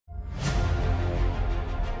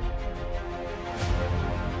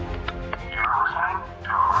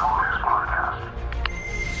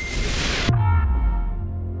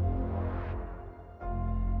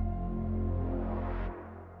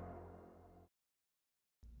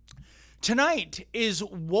Tonight, is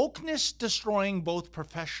wokeness destroying both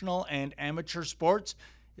professional and amateur sports?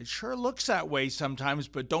 It sure looks that way sometimes,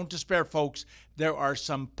 but don't despair, folks. There are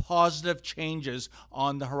some positive changes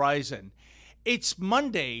on the horizon. It's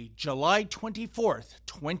Monday, July 24th,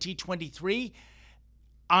 2023.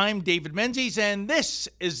 I'm David Menzies, and this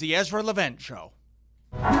is the Ezra Levent Show.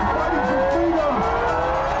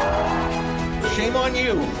 Shame on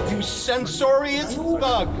you, you censorious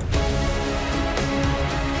thug.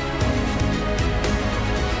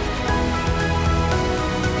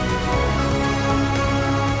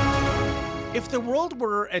 If the world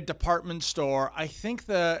were a department store, I think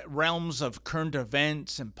the realms of current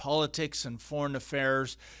events and politics and foreign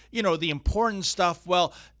affairs, the important stuff,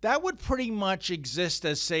 well, that would pretty much exist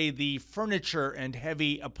as, say, the furniture and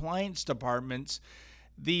heavy appliance departments.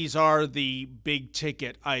 These are the big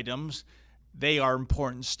ticket items. They are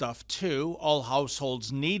important stuff too. All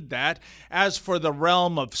households need that. As for the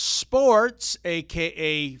realm of sports,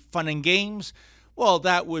 aka fun and games, well,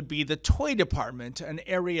 that would be the toy department, an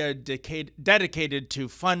area dedicated to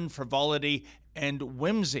fun, frivolity, and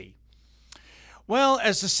whimsy. Well,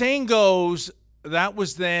 as the saying goes, that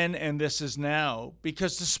was then and this is now,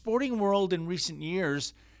 because the sporting world in recent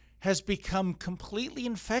years has become completely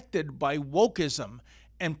infected by wokeism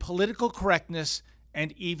and political correctness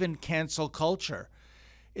and even cancel culture.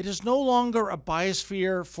 It is no longer a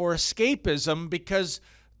biosphere for escapism because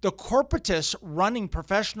the corporatists running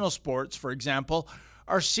professional sports, for example,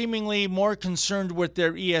 are seemingly more concerned with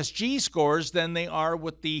their ESG scores than they are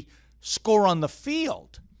with the score on the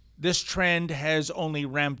field. This trend has only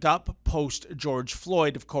ramped up post-George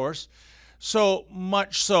Floyd, of course, so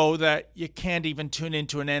much so that you can't even tune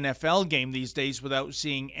into an NFL game these days without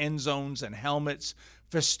seeing end zones and helmets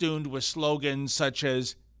festooned with slogans such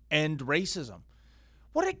as "End Racism."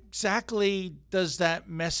 What exactly does that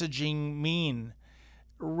messaging mean?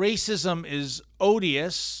 Racism is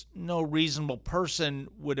odious. No reasonable person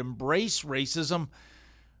would embrace racism.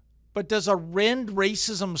 But does a "End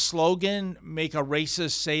Racism" slogan make a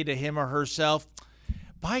racist say to him or herself,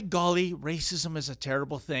 "By golly, racism is a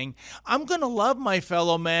terrible thing. I'm going to love my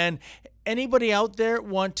fellow man"? Anybody out there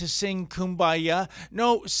want to sing Kumbaya?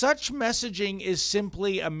 No, such messaging is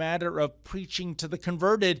simply a matter of preaching to the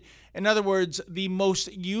converted. In other words, the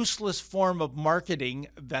most useless form of marketing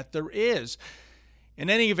that there is.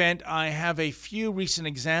 In any event, I have a few recent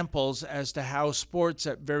examples as to how sports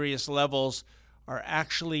at various levels are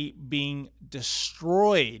actually being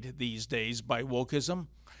destroyed these days by wokeism.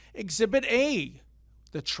 Exhibit A,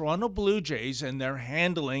 the Toronto Blue Jays and their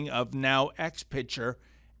handling of now ex-pitcher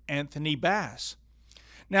Anthony Bass.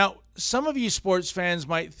 Now, some of you sports fans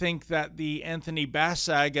might think that the Anthony Bass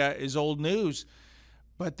saga is old news,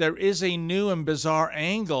 but there is a new and bizarre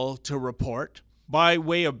angle to report. By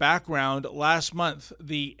way of background, last month,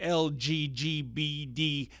 the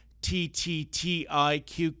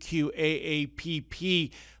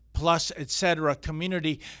LGBTTTIQQAAPP plus etc.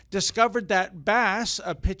 community discovered that Bass,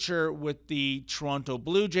 a pitcher with the Toronto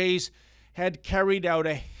Blue Jays, had carried out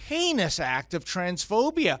a heinous act of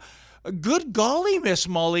transphobia. Good golly, Miss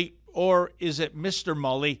Molly, or is it Mr.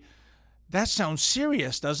 Molly? That sounds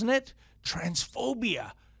serious, doesn't it?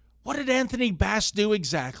 Transphobia. What did Anthony Bass do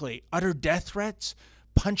exactly? Utter death threats?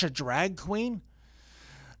 Punch a drag queen?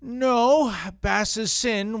 No, Bass's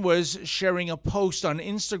sin was sharing a post on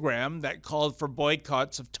Instagram that called for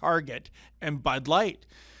boycotts of Target and Bud Light.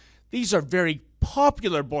 These are very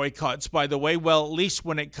popular boycotts, by the way, well, at least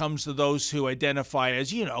when it comes to those who identify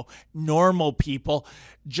as, normal people.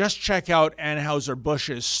 Just check out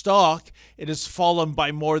Anheuser-Busch's stock. It has fallen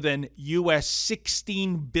by more than US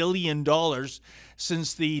 $16 billion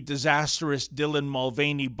since the disastrous Dylan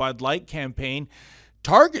Mulvaney Bud Light campaign.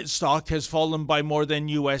 Target stock has fallen by more than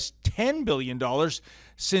US $10 billion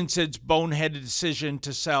since its boneheaded decision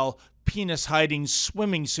to sell penis-hiding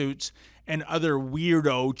swimming suits and other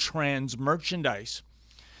weirdo trans merchandise.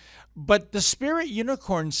 But the Spirit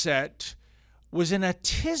Unicorn set was in a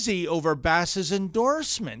tizzy over Bass's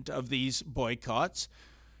endorsement of these boycotts.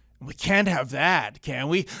 We can't have that, can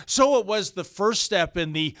we? So it was the first step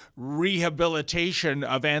in the rehabilitation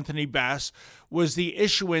of Anthony Bass was the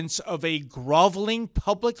issuance of a groveling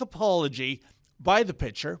public apology by the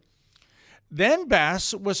pitcher. Then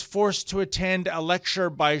Bass was forced to attend a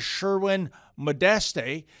lecture by Sherwin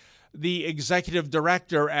Modeste, the executive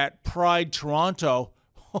director at Pride Toronto.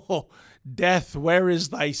 Oh, death, where is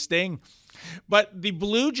thy sting? But the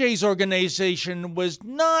Blue Jays organization was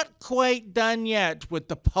not quite done yet with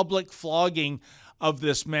the public flogging of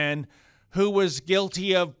this man who was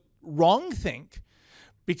guilty of wrongthink.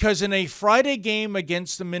 Because in a Friday game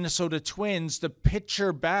against the Minnesota Twins, the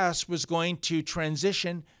pitcher Bass was going to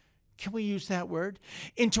transition, can we use that word?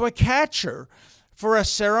 Into a catcher for a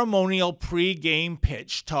ceremonial pre-game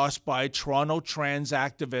pitch tossed by Toronto trans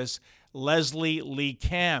activist Leslie Lee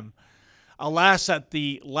Kam. Alas, at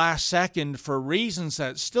the last second, for reasons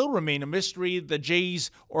that still remain a mystery, the Jays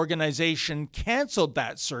organization canceled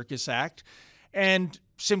that circus act and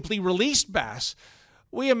simply released Bass.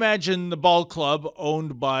 We imagine the ball club,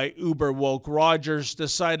 owned by uber-woke Rogers,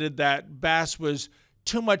 decided that Bass was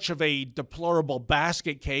too much of a deplorable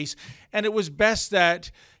basket case, and it was best that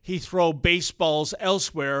he throw baseballs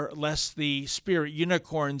elsewhere, lest the spirit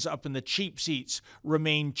unicorns up in the cheap seats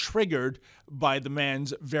remain triggered by the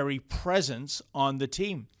man's very presence on the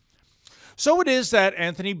team. So it is that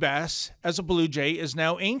Anthony Bass, as a Blue Jay, is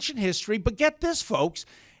now ancient history, but get this, folks,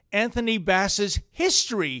 Anthony Bass's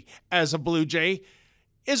history as a Blue Jay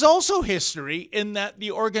is also history, in that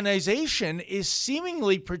the organization is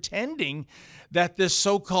seemingly pretending that this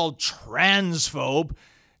so-called transphobe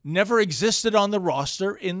never existed on the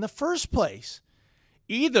roster in the first place.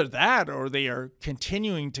 Either that, or they are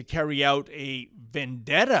continuing to carry out a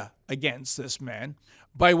vendetta against this man.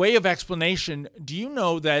 By way of explanation, do you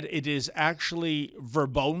know that it is actually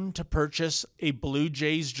verboten to purchase a Blue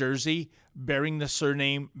Jays jersey bearing the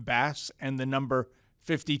surname Bass and the number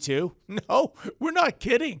 52? No, we're not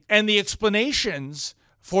kidding. And the explanations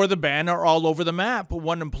for the ban are all over the map.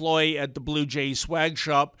 One employee at the Blue Jays swag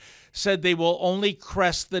shop said they will only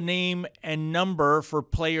crest the name and number for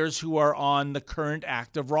players who are on the current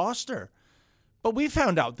active roster. But we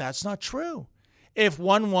found out that's not true. If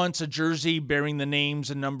one wants a jersey bearing the names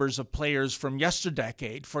and numbers of players from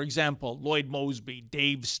yesterdecade, for example, Lloyd Moseby,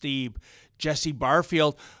 Dave Stieb, Jesse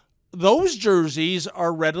Barfield, those jerseys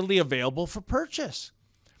are readily available for purchase.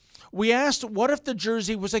 We asked, what if the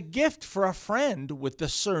jersey was a gift for a friend with the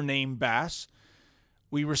surname Bass?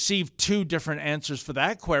 We received two different answers for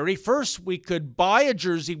that query. First, we could buy a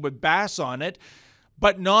jersey with Bass on it,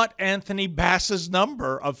 but not Anthony Bass's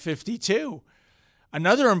number of 52.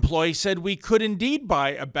 Another employee said we could indeed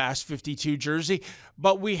buy a Bass 52 jersey,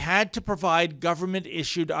 but we had to provide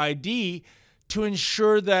government-issued ID to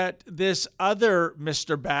ensure that this other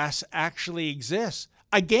Mr. Bass actually exists.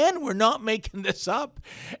 Again, we're not making this up.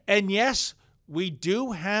 And yes, we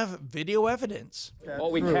do have video evidence.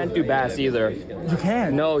 Well, we can't do Bass either. You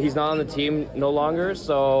can't? No, he's not on the team no longer,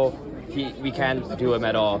 so we can't do him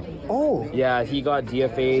at all. Oh. Yeah, he got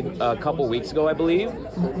DFA'd a couple weeks ago, I believe.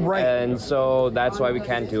 Right. And so that's why we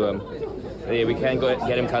can't do him. Yeah, we can't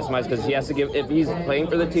get him customized because he has to give. If he's playing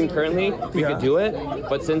for the team currently, we could do it.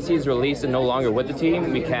 But since he's released and no longer with the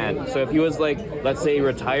team, we can't. So if he was like, let's say,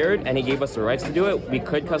 retired and he gave us the rights to do it, we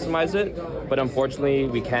could customize it. But unfortunately,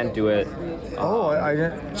 we can't do it. I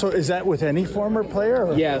didn't. So is that with any former player?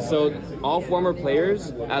 Or? Yeah. So all former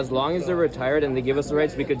players, as long as they're retired and they give us the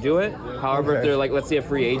rights, we could do it. However, if they're like, let's say, a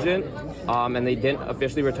free agent, and they didn't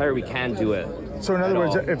officially retire, we can't do it. So in other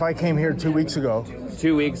words, if I came here 2 weeks ago.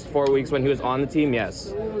 2 weeks, 4 weeks when he was on the team, yes.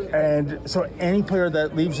 And so any player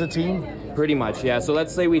that leaves the team? Pretty much, yeah. So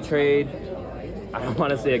let's say we trade, I don't want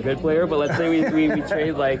to say a good player, but let's say we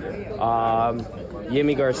trade like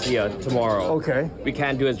Yimi Garcia tomorrow. Okay. We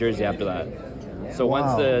can't do his jersey after that. So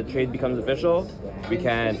once the trade becomes official, we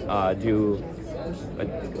can't do a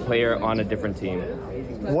player on a different team.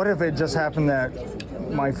 What if it just happened that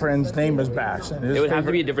my friend's name is Bass? And it would have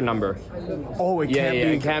to be a different number. Oh, it can't be?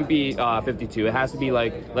 It can't be 52. It has to be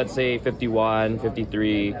like, let's say 51,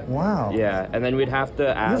 53. Wow. Yeah, and then we'd have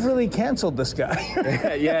to ask. You've really canceled this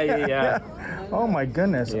guy. Yeah. Oh my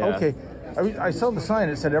goodness. Yeah. Okay. I saw the sign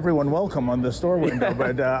that said "Everyone welcome" on the store window,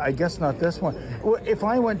 but I guess not this one. Well, if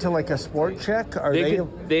I went to like a sport check, they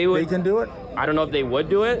can do it? I don't know if they would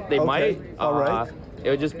do it. They might. All right. It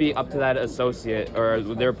would just be up to that associate or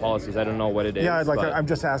their policies. I don't know what it is. Yeah, I'm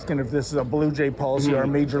just asking if this is a Blue Jay policy or a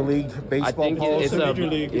Major League Baseball policy. It's a major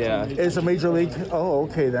league. Yeah. It's a major league? Oh,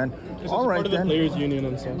 okay then. All right then. Part of the players' union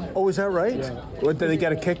and stuff. Oh, is that right? Yeah. What, do they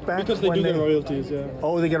get a kickback? Because they do get royalties, yeah.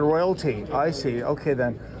 Oh, they get a royalty. I see. Okay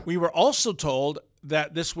then. We were also told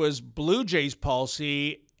that this was Blue Jays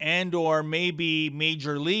policy and or maybe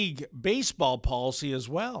Major League Baseball policy as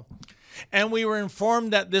well. And we were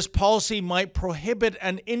informed that this policy might prohibit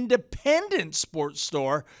an independent sports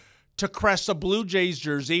store to crest a Blue Jays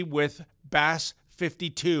jersey with Bass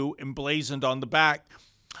 52 emblazoned on the back.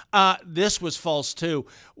 This was false too.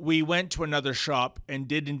 We went to another shop and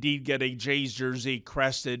did indeed get a Jays jersey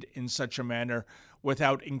crested in such a manner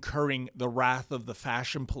without incurring the wrath of the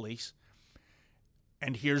fashion police.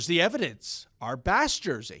 And here's the evidence, our Bass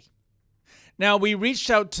jersey. Now, we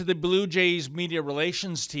reached out to the Blue Jays media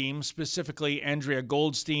relations team, specifically Andrea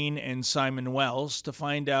Goldstein and Simon Wells, to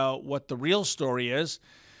find out what the real story is.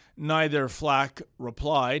 Neither Flack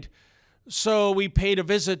replied. So we paid a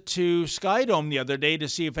visit to Skydome the other day to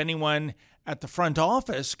see if anyone at the front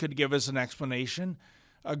office could give us an explanation.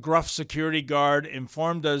 A gruff security guard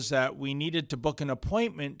informed us that we needed to book an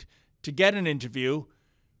appointment to get an interview.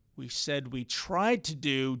 We said we tried to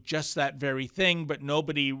do just that very thing, but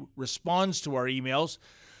nobody responds to our emails.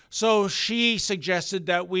 So she suggested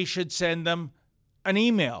that we should send them an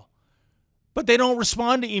email. But they don't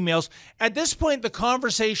respond to emails. At this point, the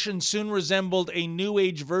conversation soon resembled a new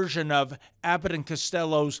age version of Abbott and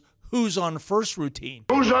Costello's Who's on First routine.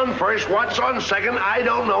 Who's on first, what's on second, I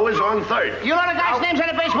don't know, is on third. You know the guy's names on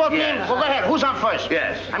the baseball team? Yes. Well, go ahead. Who's on first?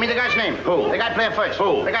 Yes. I mean the guy's name. Who? The guy playing first.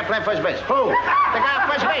 Who? The guy playing first base. Who? The guy on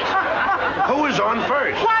first base. Who is on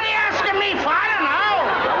first? What are you asking me for? I don't know.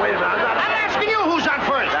 Now, wait a minute, I'm asking you who's on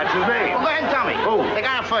first. That's his name. Well, go ahead and tell me. Who? The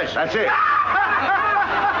guy on first. That's it.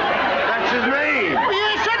 That's his name. Well, you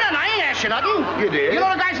ain't said nothing. I ain't asked you nothing. You did. You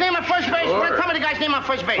know the guy's name on first base? Sure. Well, tell me the guy's name on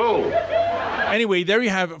first base. Who? Anyway, there you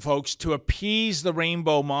have it, folks. To appease the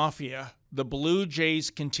Rainbow Mafia, the Blue Jays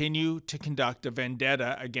continue to conduct a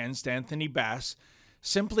vendetta against Anthony Bass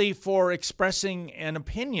simply for expressing an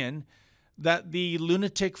opinion that the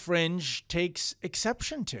lunatic fringe takes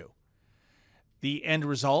exception to. The end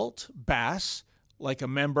result, Bass, like a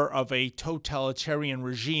member of a totalitarian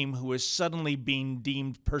regime who is suddenly being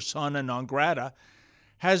deemed persona non grata,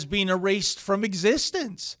 has been erased from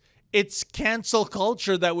existence. It's cancel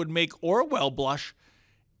culture that would make Orwell blush.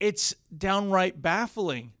 It's downright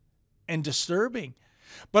baffling and disturbing.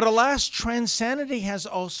 But alas, transanity has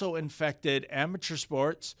also infected amateur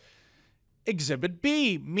sports. Exhibit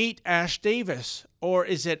B, meet Ash Davis, or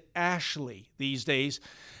is it Ashley these days?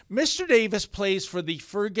 Mr. Davis plays for the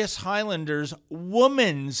Fergus Highlanders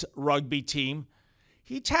women's rugby team.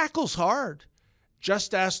 He tackles hard.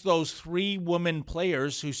 Just ask those 3 women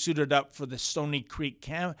players who suited up for the Stony Creek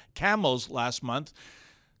Camels last month.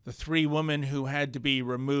 The 3 women who had to be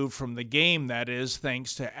removed from the game, that is,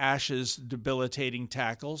 thanks to Ash's debilitating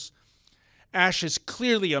tackles. Ash is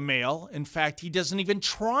clearly a male. In fact, he doesn't even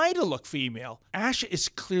try to look female. Ash is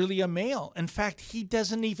clearly a male. In fact, he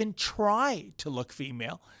doesn't even try to look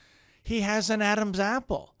female. He has an Adam's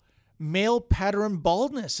apple. Male pattern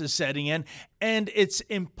baldness is setting in, and it's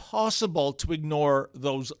impossible to ignore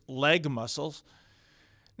those leg muscles.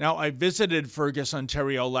 Now, I visited Fergus,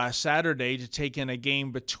 Ontario last Saturday to take in a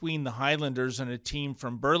game between the Highlanders and a team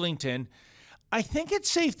from Burlington. I think it's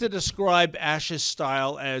safe to describe Ash's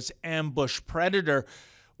style as ambush predator,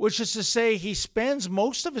 which is to say he spends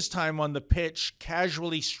most of his time on the pitch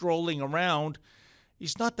casually strolling around.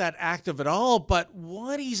 He's not that active at all, but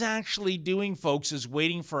what he's actually doing, folks, is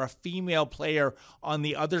waiting for a female player on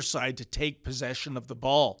the other side to take possession of the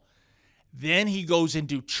ball. Then he goes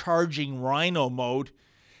into charging rhino mode.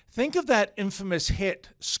 Think of that infamous hit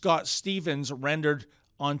Scott Stevens rendered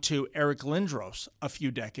onto Eric Lindros a few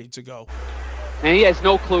decades ago. And he has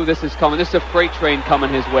no clue this is coming. This is a freight train coming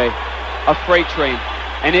his way. A freight train.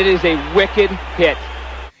 And it is a wicked hit.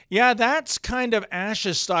 Yeah, that's kind of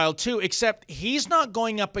Ash's style too, except he's not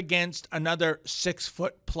going up against another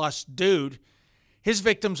 6-foot-plus dude. His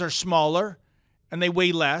victims are smaller, and they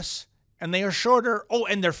weigh less, and they are shorter. Oh,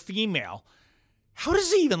 and they're female. How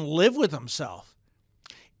does he even live with himself?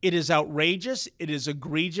 It is outrageous, it is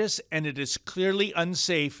egregious, and it is clearly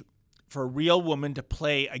unsafe for a real woman to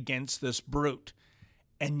play against this brute.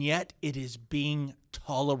 And yet it is being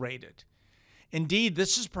tolerated. Indeed,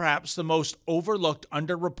 this is perhaps the most overlooked,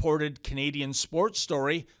 underreported Canadian sports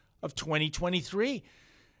story of 2023.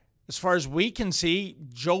 As far as we can see,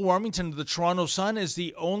 Joe Warmington of the Toronto Sun is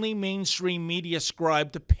the only mainstream media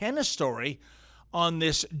scribe to pen a story on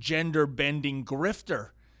this gender-bending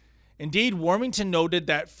grifter. Indeed, Warmington noted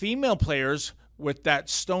that female players with that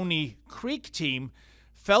Stony Creek team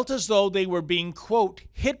felt as though they were being, quote,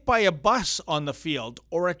 hit by a bus on the field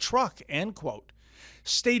or a truck, end quote.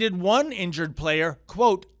 Stated one injured player,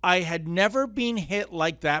 quote, I had never been hit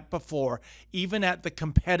like that before, even at the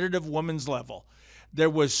competitive women's level. There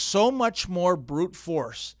was so much more brute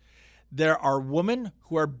force. There are women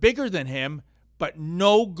who are bigger than him, but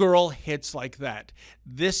no girl hits like that.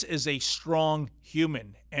 This is a strong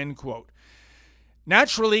human, end quote.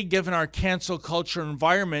 Naturally, given our cancel culture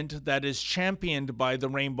environment that is championed by the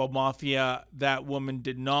Rainbow Mafia, that woman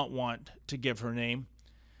did not want to give her name.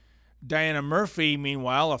 Diana Murphy,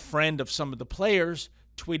 meanwhile, a friend of some of the players,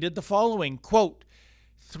 tweeted the following, quote,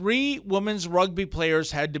 3 women's rugby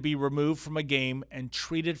players had to be removed from a game and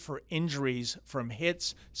treated for injuries from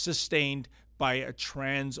hits sustained by a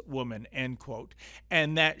trans woman, end quote.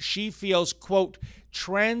 And that she feels, quote,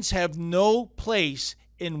 trans have no place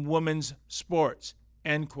in women's sports,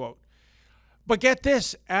 end quote. But get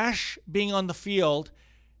this, Ash being on the field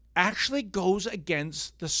actually goes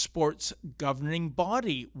against the sport's governing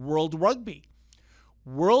body, World Rugby.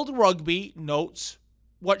 World Rugby notes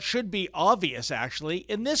what should be obvious, actually,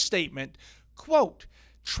 in this statement, quote,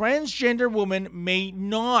 transgender women may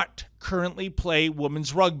not currently play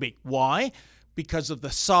women's rugby. Why? Because of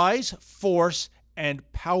the size, force,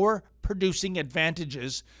 and power-producing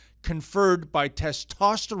advantages conferred by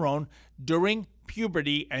testosterone during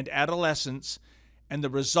puberty and adolescence, and the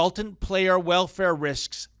resultant player welfare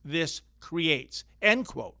risks this creates, end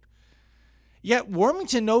quote. Yet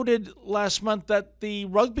Warmington noted last month that the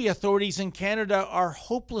rugby authorities in Canada are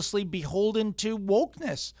hopelessly beholden to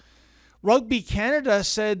wokeness. Rugby Canada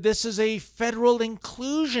said this is a federal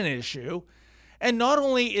inclusion issue, and not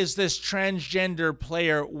only is this transgender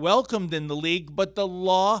player welcomed in the league, but the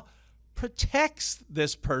law protects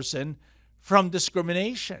this person from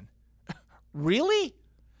discrimination. Really?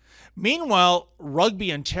 Meanwhile,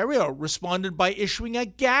 Rugby Ontario responded by issuing a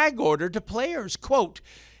gag order to players. Quote,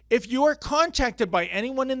 if you are contacted by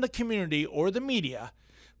anyone in the community or the media,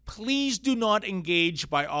 please do not engage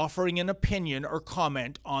by offering an opinion or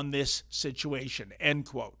comment on this situation, end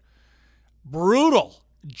quote. Brutal,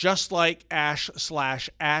 just like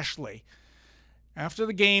Ash/Ashley. After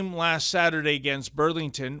the game last Saturday against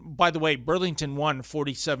Burlington, by the way, Burlington won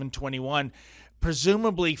 47-21,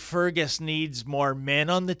 presumably Fergus needs more men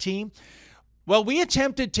on the team. Well, we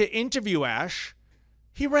attempted to interview Ash.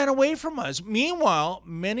 He ran away from us. Meanwhile,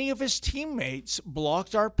 many of his teammates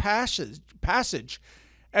blocked our passage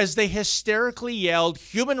as they hysterically yelled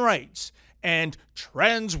human rights and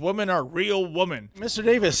trans women are real women. Mr.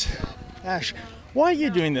 Davis, Ash, why are you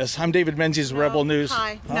doing this? I'm David Menzies, Rebel News.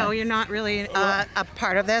 Hi. No, you're not really a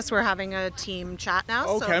part of this. We're having a team chat now.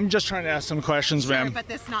 Okay, so I'm just trying to ask some questions, sure, ma'am. But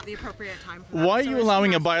this is not the appropriate time for that. Why are you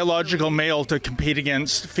allowing a biological male to compete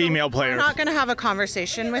against female players? I'm not going to have a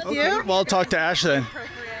conversation with you. Well, I'll talk to Ash then.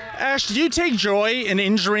 Ash, do you take joy in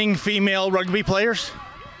injuring female rugby players?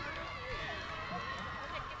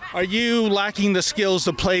 Are you lacking the skills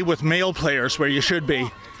to play with male players where you should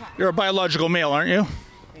be? You're a biological male, aren't you?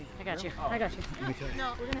 I got you.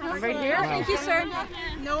 No, I'm right here. Thank you, sir.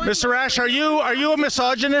 Mr. Ash, are you a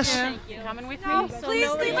misogynist? Thank you. Coming with me? Please,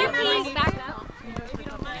 please back up.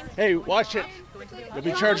 Hey, watch it. You'll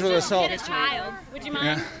be charged with assault. Get a child. Would you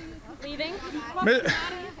mind leaving?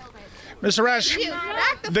 Mr. Ash,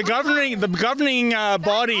 the governing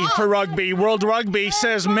body for rugby, World Rugby,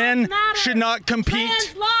 says men should not compete.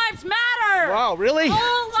 Trans lives matter. Wow, really?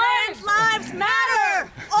 All Trans lives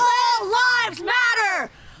matter. All lives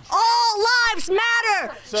matter. All lives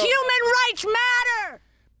matter. Human rights matter.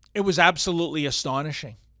 It was absolutely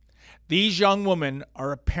astonishing. These young women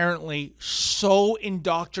are apparently so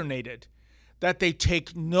indoctrinated that they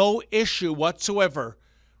take no issue whatsoever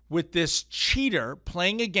with this cheater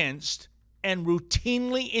playing against and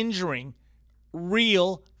routinely injuring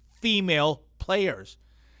real female players.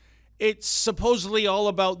 It's supposedly all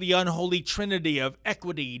about the unholy trinity of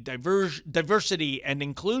equity, diversity, and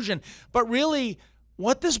inclusion. But really,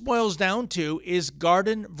 what this boils down to is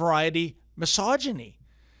garden variety misogyny.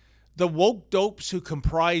 The woke dopes who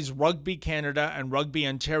comprise Rugby Canada and Rugby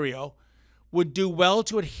Ontario would do well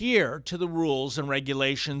to adhere to the rules and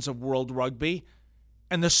regulations of World Rugby,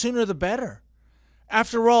 and the sooner the better.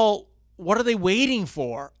 After all, what are they waiting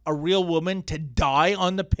for? A real woman to die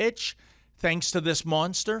on the pitch thanks to this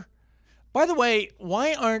monster? By the way,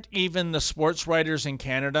 why aren't even the sports writers in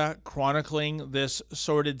Canada chronicling this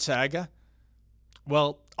sordid saga?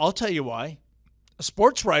 Well, I'll tell you why.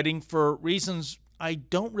 Sports writing, for reasons I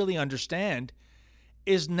don't really understand,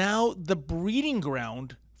 is now the breeding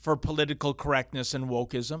ground for political correctness and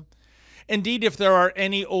wokeism. Indeed, if there are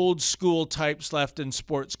any old school types left in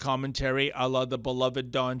sports commentary, a la the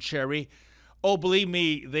beloved Don Cherry, oh, believe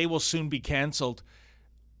me, they will soon be canceled.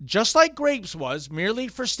 Just like Grapes was, merely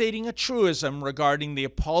for stating a truism regarding the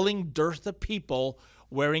appalling dearth of people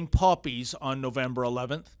wearing poppies on November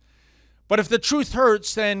 11th. But if the truth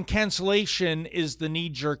hurts, then cancellation is the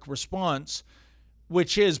knee-jerk response,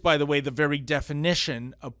 which is, by the way, the very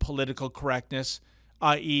definition of political correctness,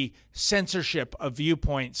 i.e. censorship of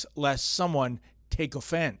viewpoints lest someone take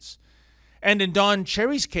offense. And in Don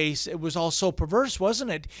Cherry's case, it was also perverse, wasn't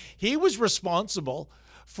it? He was responsible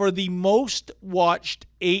for the most watched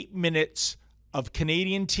 8 minutes of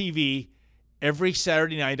Canadian TV every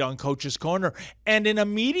Saturday night on Coach's Corner. And in a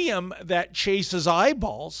medium that chases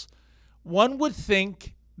eyeballs, one would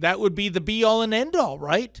think that would be the be-all and end-all,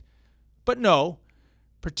 right? But no,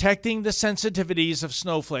 protecting the sensitivities of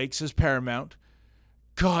snowflakes is paramount.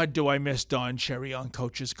 God, do I miss Don Cherry on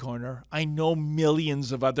Coach's Corner. I know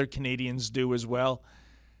millions of other Canadians do as well.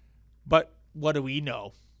 But what do we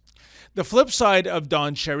know? The flip side of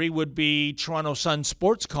Don Cherry would be Toronto Sun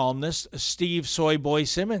sports columnist Steve Soyboy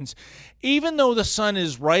Simmons. Even though the Sun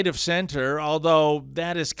is right of center, although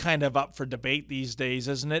that is kind of up for debate these days,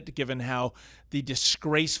 isn't it, given how the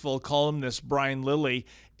disgraceful columnist Brian Lilley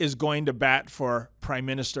is going to bat for Prime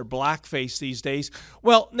Minister Blackface these days.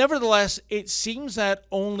 Well, nevertheless, it seems that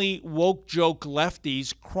only woke joke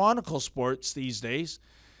lefties chronicle sports these days.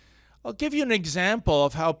 I'll give you an example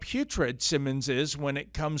of how putrid Simmons is when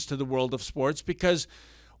it comes to the world of sports, because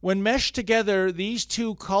when meshed together, these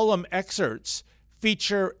two column excerpts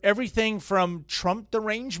feature everything from Trump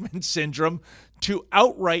derangement syndrome to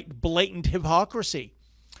outright blatant hypocrisy.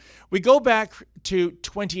 We go back to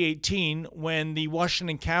 2018 when the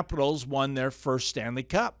Washington Capitals won their first Stanley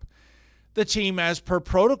Cup. The team, as per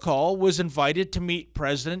protocol, was invited to meet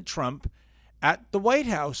President Trump at the White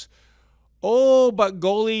House. Oh, but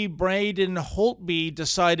goalie Braden Holtby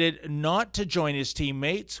decided not to join his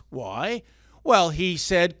teammates. Why? Well, he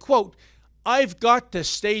said, quote, "I've got to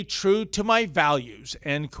stay true to my values,"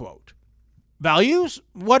 end quote. Values?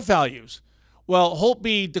 What values? Well,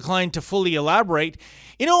 Holtby declined to fully elaborate.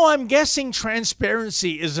 I'm guessing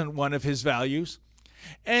transparency isn't one of his values.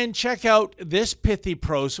 And check out this pithy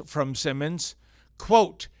prose from Simmons.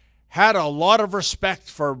 Quote, "Had a lot of respect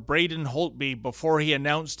for Braden Holtby before he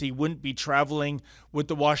announced he wouldn't be traveling with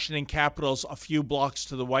the Washington Capitals a few blocks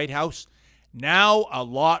to the White House. Now a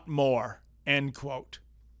lot more," end quote.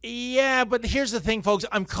 Yeah, but here's the thing, folks.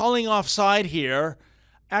 I'm calling offside here.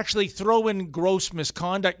 Actually, throw in gross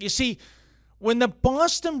misconduct. You see, when the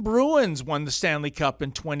Boston Bruins won the Stanley Cup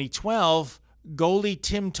in 2012, goalie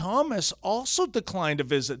Tim Thomas also declined a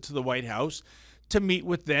visit to the White House to meet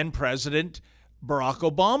with then-President Barack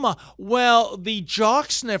Obama. Well, the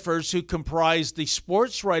jock sniffers who comprise the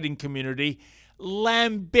sports writing community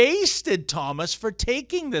lambasted Thomas for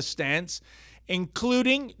taking this stance,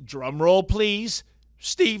 including, drumroll please,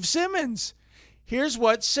 Steve Simmons. Here's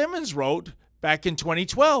what Simmons wrote back in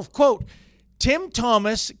 2012, quote, "Tim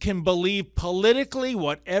Thomas can believe politically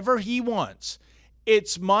whatever he wants.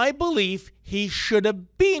 It's my belief he should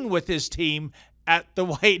have been with his team at the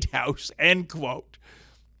White House," end quote.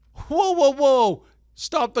 Whoa.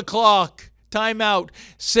 Stop the clock. Time out.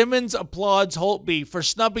 Simmons applauds Holtby for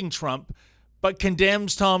snubbing Trump, but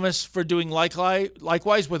condemns Thomas for doing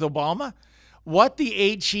likewise with Obama? What the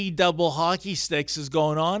HE double hockey sticks is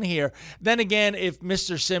going on here? Then again, if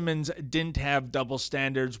Mr. Simmons didn't have double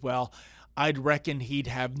standards, well, I'd reckon he'd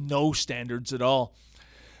have no standards at all.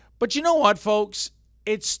 But you know what, folks?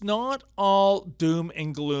 It's not all doom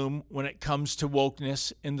and gloom when it comes to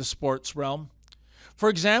wokeness in the sports realm. For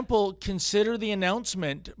example, consider the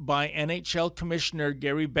announcement by NHL Commissioner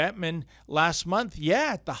Gary Bettman last month,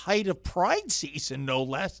 at the height of Pride season, no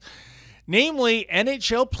less. Namely,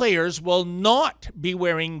 NHL players will not be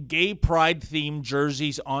wearing gay Pride-themed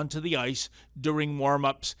jerseys onto the ice during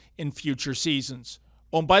warm-ups in future seasons.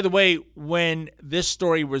 Oh, and by the way, when this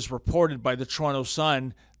story was reported by the Toronto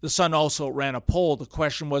Sun, the Sun also ran a poll. The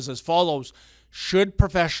question was as follows: should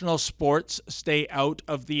professional sports stay out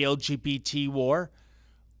of the LGBT war?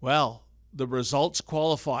 Well, the results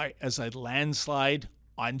qualify as a landslide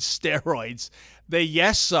on steroids. The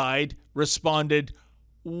yes side responded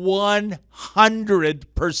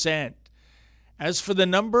 100%. As for the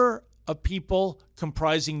number of people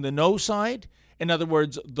comprising the no side, in other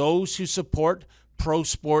words, those who support pro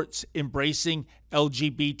sports embracing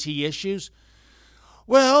LGBT issues,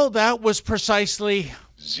 well, that was precisely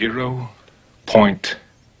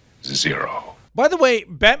 0.0. By the way,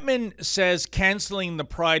 Bettman says canceling the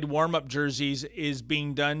Pride warm-up jerseys is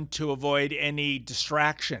being done to avoid any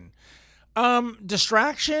distraction.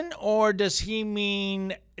 Distraction, or does he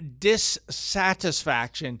mean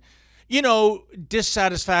dissatisfaction?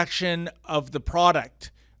 Dissatisfaction of the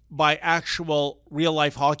product by actual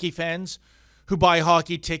real-life hockey fans who buy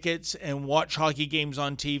hockey tickets and watch hockey games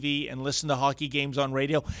on TV and listen to hockey games on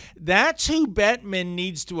radio. That's who Bettman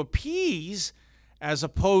needs to appease, as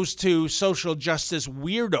opposed to social justice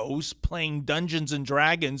weirdos playing Dungeons and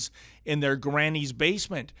Dragons in their granny's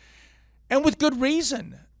basement. And with good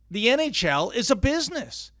reason. The NHL is a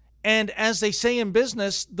business. And as they say in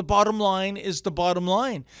business, the bottom line is the bottom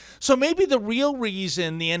line. So maybe the real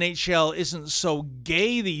reason the NHL isn't so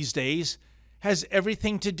gay these days has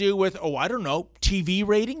everything to do with, TV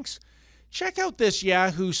ratings? Check out this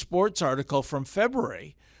Yahoo Sports article from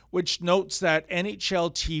February, which notes that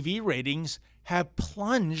NHL TV ratings have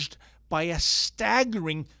plunged by a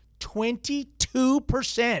staggering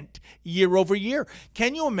 22% year over year.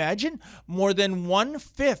 Can you imagine? More than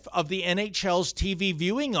 1/5 of the NHL's TV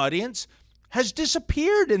viewing audience has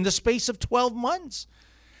disappeared in the space of 12 months.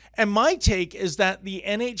 And my take is that the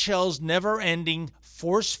NHL's never-ending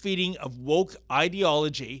force-feeding of woke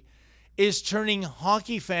ideology is turning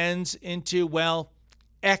hockey fans into, well,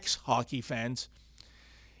 ex-hockey fans.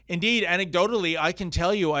 Indeed, anecdotally, I can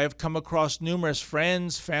tell you I have come across numerous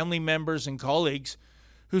friends, family members, and colleagues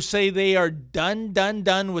who say they are done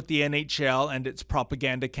with the NHL and its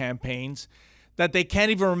propaganda campaigns, that they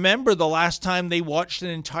can't even remember the last time they watched an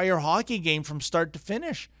entire hockey game from start to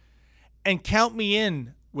finish. And count me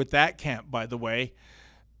in with that camp, by the way.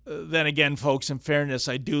 Then again, folks, in fairness,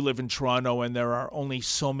 I do live in Toronto, and there are only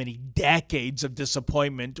so many decades of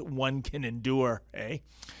disappointment one can endure, eh?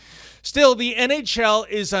 Still, the NHL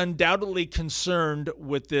is undoubtedly concerned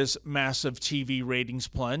with this massive TV ratings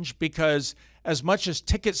plunge because as much as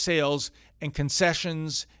ticket sales and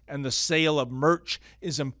concessions and the sale of merch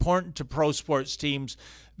is important to pro sports teams,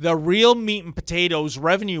 the real meat and potatoes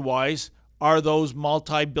revenue-wise are those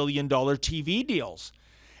multi-billion-dollar TV deals.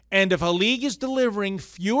 And if a league is delivering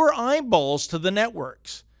fewer eyeballs to the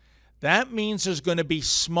networks, that means there's going to be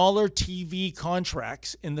smaller TV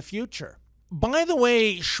contracts in the future. By the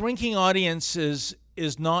way, shrinking audiences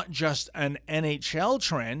is not just an NHL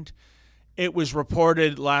trend. It was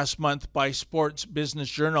reported last month by Sports Business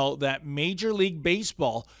Journal that Major League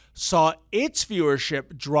Baseball saw its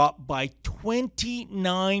viewership drop by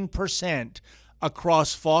 29%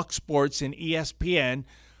 across Fox Sports and ESPN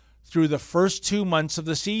through the first 2 months of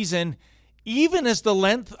the season, even as the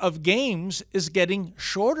length of games is getting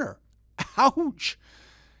shorter. Ouch!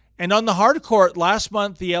 And on the hard court, last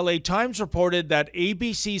month, the LA Times reported that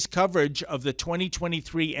ABC's coverage of the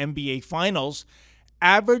 2023 NBA Finals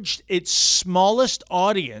averaged its smallest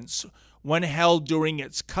audience when held during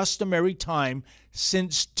its customary time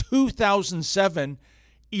since 2007,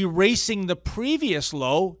 erasing the previous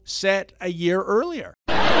low set a year earlier.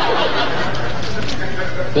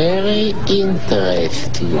 Very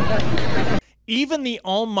interesting. Even the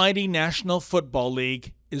almighty National Football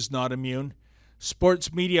League is not immune.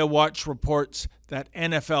 Sports Media Watch reports that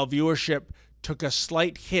NFL viewership took a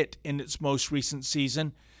slight hit in its most recent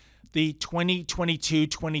season. The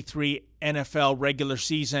 2022-23 NFL regular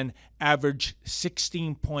season averaged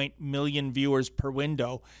 16 million viewers per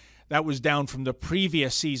window. That was down from the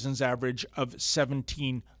previous season's average of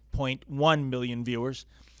 17.1 million viewers.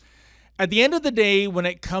 At the end of the day, when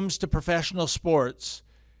it comes to professional sports,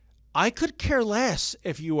 I could care less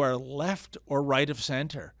if you are left or right of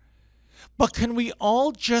center. But can we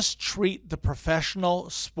all just treat the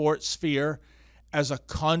professional sports sphere as a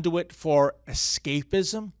conduit for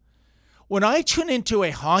escapism? When I tune into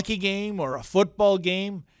a hockey game or a football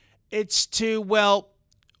game, it's to, well,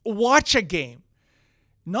 watch a game,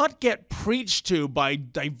 not get preached to by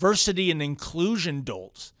diversity and inclusion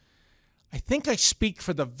dolts. I think I speak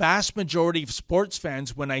for the vast majority of sports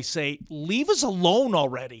fans when I say, leave us alone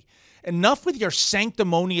already. Enough with your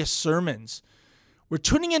sanctimonious sermons. We're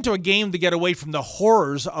tuning into a game to get away from the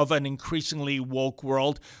horrors of an increasingly woke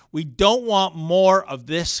world. We don't want more of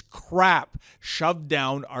this crap shoved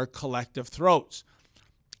down our collective throats.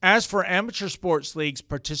 As for amateur sports leagues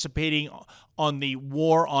participating on the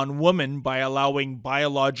war on women by allowing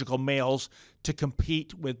biological males to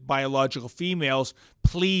compete with biological females,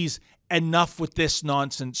 please, enough with this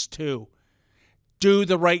nonsense too. Do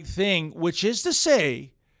the right thing, which is to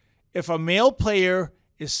say, if a male player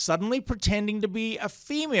is suddenly pretending to be a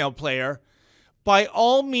female player, by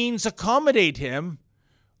all means accommodate him,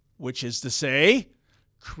 which is to say,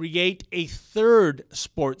 create a third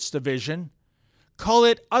sports division, call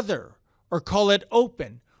it other, or call it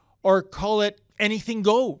open, or call it anything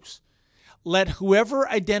goes. Let whoever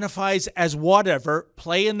identifies as whatever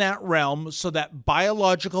play in that realm so that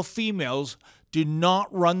biological females do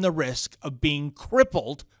not run the risk of being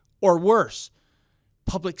crippled or worse.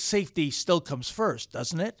 Public safety still comes first,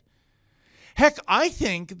 doesn't it? Heck, I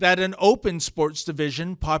think that an open sports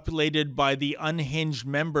division populated by the unhinged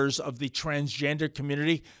members of the transgender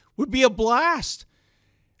community would be a blast.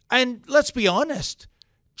 And let's be honest,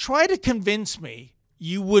 try to convince me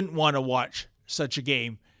you wouldn't want to watch such a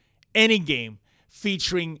game, any game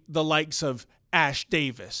featuring the likes of Ash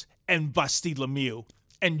Davis and Busty Lemieux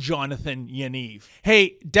and Jonathan Yaniv.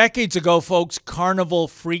 Hey, decades ago, folks, carnival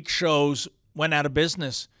freak shows went out of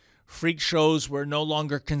business. Freak shows were no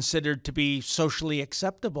longer considered to be socially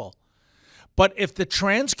acceptable. But if the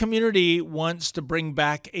trans community wants to bring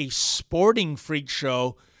back a sporting freak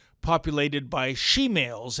show populated by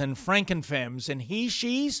she-males and frankenfemmes and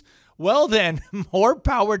he-she's, well then, more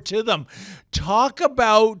power to them. Talk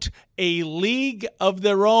about a league of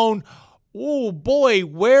their own. Oh boy,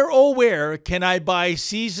 where can I buy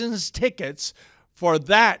season's tickets for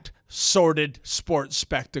that sordid sports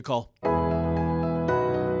spectacle?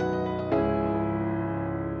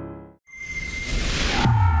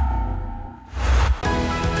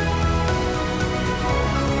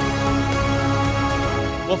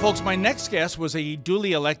 folks, my next guest was a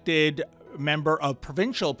duly elected member of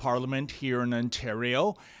provincial parliament here in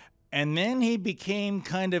Ontario, and then he became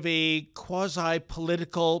kind of a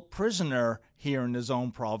quasi-political prisoner here in his own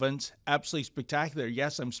province. Absolutely spectacular.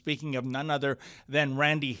 Yes, I'm speaking of none other than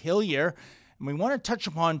Randy Hillier. And we want to touch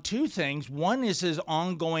upon two things. One is his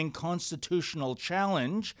ongoing constitutional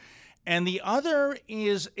challenge, and the other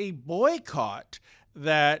is a boycott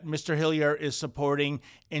that Mr. Hillier is supporting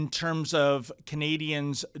in terms of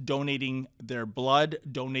Canadians donating their blood,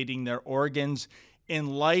 donating their organs, in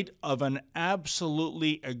light of an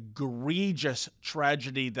absolutely egregious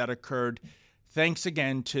tragedy that occurred thanks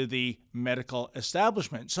again to the medical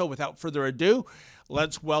establishment. So without further ado,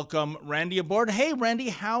 let's welcome Randy aboard. Hey, Randy,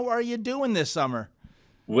 how are you doing this summer?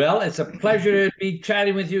 Well, it's a pleasure to be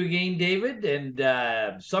chatting with you again, David.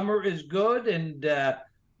 And summer is good, and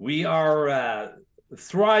we are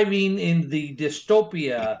thriving in the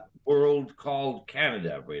dystopia world called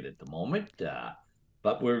Canada right at the moment.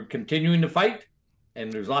 But we're continuing to fight, and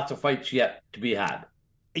there's lots of fights yet to be had.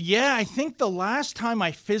 Yeah, I think the last time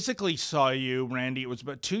I physically saw you, Randy, it was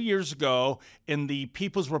about 2 years ago in the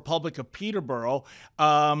People's Republic of Peterborough.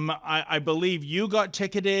 I believe you got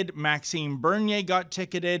ticketed, Maxime Bernier got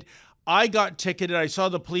ticketed, I got ticketed. I saw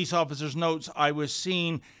the police officer's notes. I was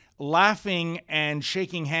seen laughing and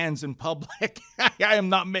shaking hands in public. I am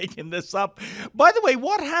not making this up. By the way,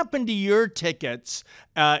 what happened to your tickets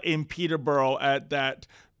in Peterborough at that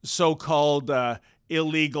so-called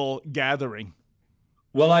illegal gathering?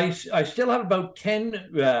 Well, I still have about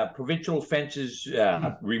 10 provincial offenses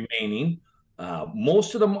remaining.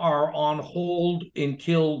 Most of them are on hold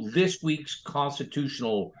until this week's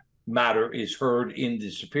constitutional matter is heard in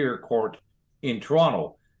the Superior Court in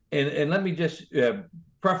Toronto. And let me just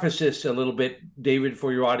preface this a little bit, David,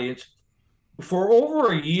 for your audience. For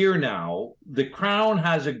over a year now, the Crown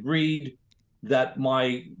has agreed that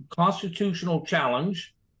my constitutional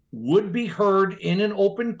challenge would be heard in an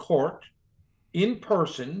open court in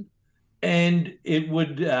person, and it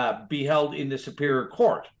would be held in the Superior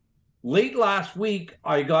Court. Late last week,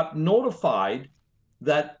 I got notified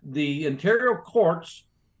that the Ontario courts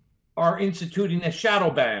are instituting a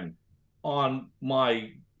shadow ban on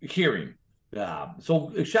my hearing.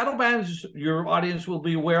 So shadow bans, your audience will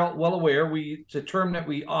be well aware, it's a term that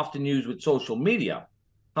we often use with social media.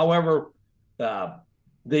 However,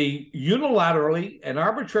 they unilaterally and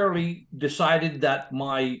arbitrarily decided that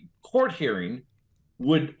my court hearing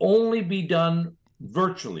would only be done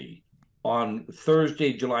virtually on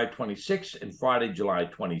Thursday, July 26th and Friday, July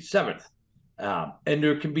 27th. And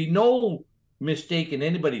there can be no mistake in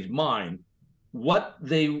anybody's mind. What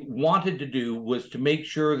they wanted to do was to make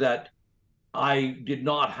sure that I did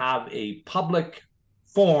not have a public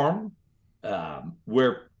forum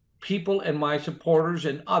where people and my supporters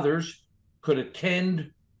and others could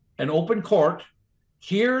attend an open court,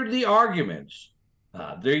 hear the arguments.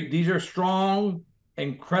 These are strong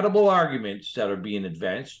and credible arguments that are being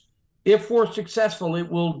advanced. If we're successful, it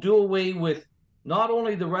will do away with not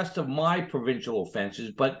only the rest of my provincial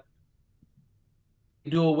offenses, but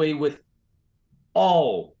do away with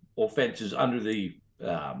all offenses under the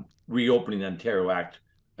Reopening Ontario Act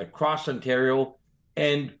across Ontario,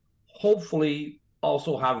 and hopefully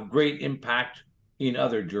also have great impact in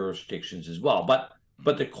other jurisdictions as well. But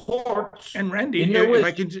the courts, and Randy,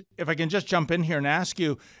 if I can just jump in here and ask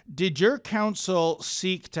you, did your counsel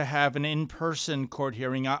seek to have an in-person court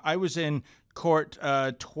hearing? I was in court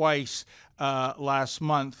twice last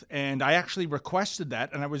month, and I actually requested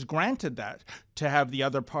that, and I was granted that, to have the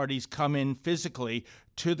other parties come in physically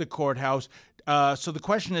to the courthouse. So the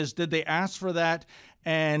question is, did they ask for that?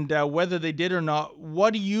 And whether they did or not,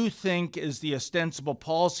 what do you think is the ostensible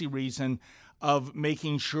policy reason of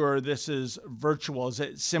making sure this is virtual? Is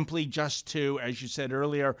it simply just to, as you said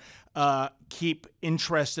earlier, keep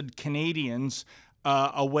interested Canadians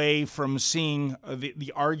away from seeing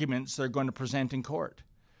the arguments they're going to present in court?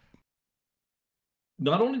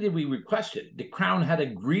 Not only did we request it, the Crown had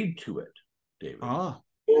agreed to it, David.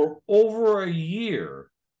 For over a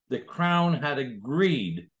year, the Crown had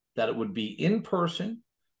agreed that it would be in person,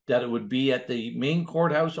 that it would be at the main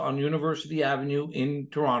courthouse on University Avenue in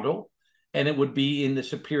Toronto, and it would be in the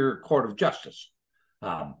Superior Court of Justice.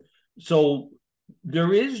 So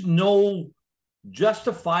there is no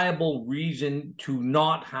justifiable reason to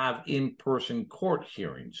not have in-person court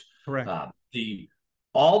hearings. Correct.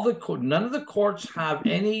 None of the courts have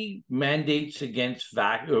any mandates against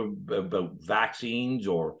about vaccines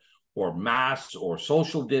or masks or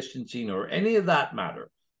social distancing or any of that matter.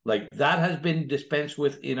 Like, that has been dispensed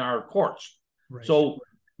with in our courts. Right. So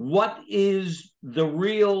what is the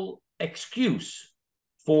real excuse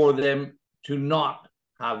for them to not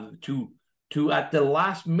have to at the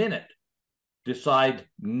last minute decide,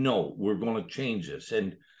 no, we're going to change this.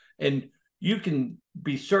 And you can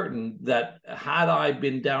be certain that had I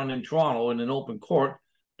been down in Toronto in an open court,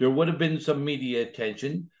 there would have been some media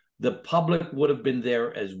attention. The public would have been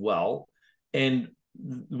there as well. And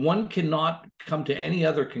one cannot come to any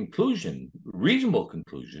other conclusion, reasonable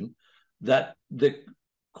conclusion, that the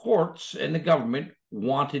courts and the government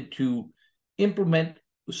wanted to implement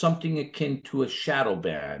something akin to a shadow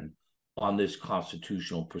ban on this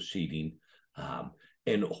constitutional proceeding,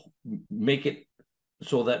 and make it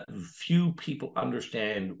so that few people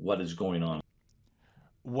understand what is going on.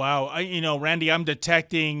 Wow. Randy, I'm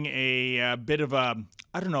detecting a bit of a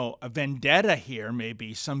vendetta here,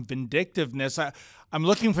 maybe some vindictiveness. I'm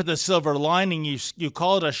looking for the silver lining. You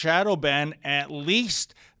call it a shadow ban. At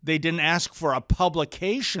least they didn't ask for a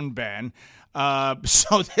publication ban.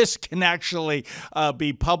 So this can actually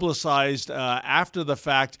be publicized after the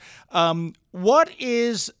fact. What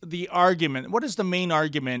is the argument? What is the main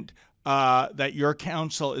argument that your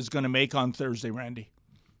counsel is going to make on Thursday, Randy?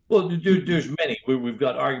 Well, there's many. We've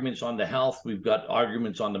got arguments on the health, we've got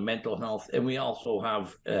arguments on the mental health, and we also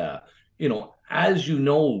have, as you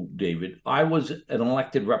know, David, I was an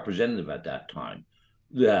elected representative at that time.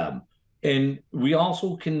 And we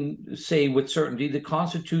also can say with certainty the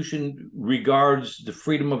Constitution regards the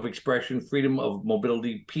freedom of expression, freedom of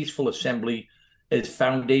mobility, peaceful assembly as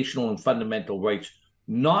foundational and fundamental rights,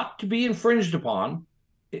 not to be infringed upon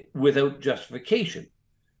without justification.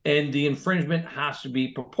 And the infringement has to be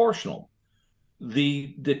proportional.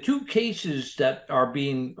 The two cases that are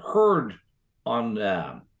being heard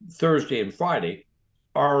on Thursday and Friday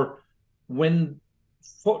are when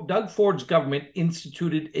Doug Ford's government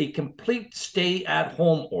instituted a complete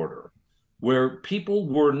stay-at-home order, where people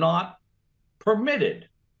were not permitted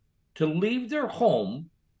to leave their home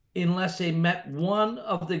unless they met one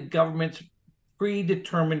of the government's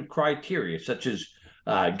predetermined criteria, such as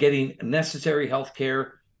getting necessary health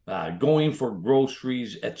care, going for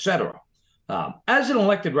groceries, etc. As an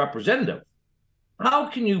elected representative, how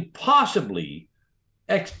can you possibly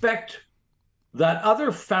expect that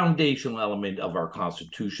other foundational element of our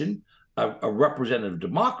Constitution, a representative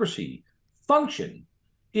democracy, function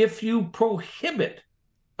if you prohibit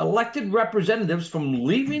elected representatives from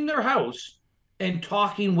leaving their house and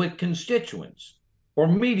talking with constituents, or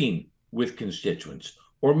meeting with constituents,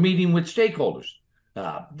 or meeting with stakeholders?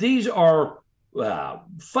 These are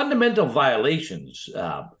fundamental violations,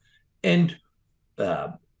 and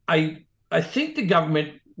I think the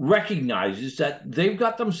government recognizes that they've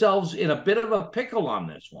got themselves in a bit of a pickle on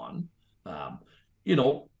this one.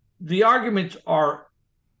 The arguments are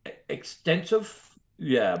extensive.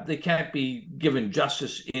 Yeah, they can't be given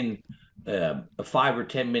justice in a 5 or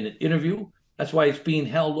 10 minute interview. That's why it's being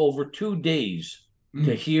held over 2 days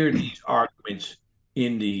to hear these arguments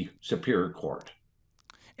in the Superior Court.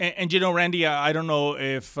 And Randy, I don't know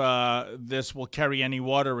if this will carry any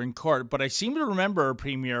water in court, but I seem to remember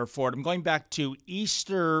Premier Ford. I'm going back to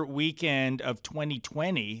Easter weekend of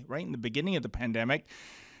 2020, right in the beginning of the pandemic.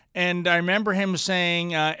 And I remember him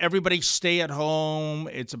saying, everybody stay at home.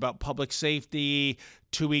 It's about public safety,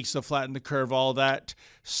 2 weeks to flatten the curve, all that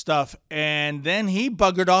stuff. And then he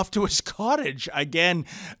buggered off to his cottage, again,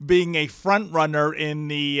 being a front runner in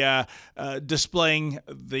the displaying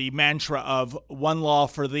the mantra of one law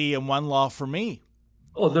for thee and one law for me.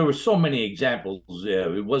 Oh, there were so many examples.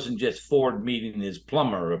 It wasn't just Ford meeting his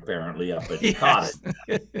plumber, apparently, up at the cottage.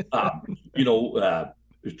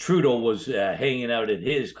 Trudeau was hanging out at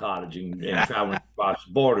his cottage and traveling across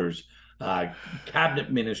borders.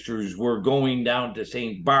 Cabinet ministers were going down to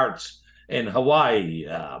St. Bart's in Hawaii.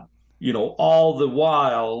 All the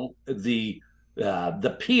while, the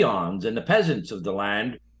peons and the peasants of the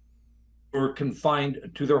land were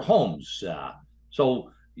confined to their homes.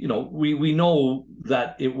 So we know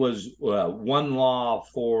that it was one law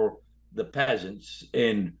for the peasants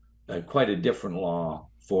and quite a different law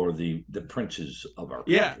for the princes of our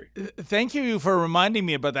country. Yeah, thank you for reminding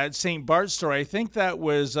me about that St. Bart's story. I think that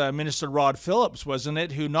was Minister Rod Phillips, wasn't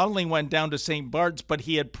it, who not only went down to St. Bart's, but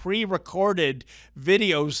he had pre-recorded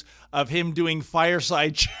videos of him doing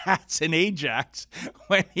fireside chats in Ajax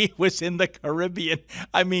when he was in the Caribbean.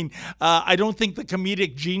 I mean, I don't think the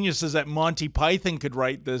comedic geniuses at Monty Python could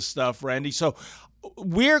write this stuff, Randy. So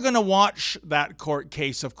we're going to watch that court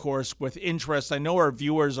case, of course, with interest. I know our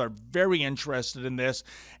viewers are very interested in this.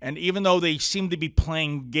 And even though they seem to be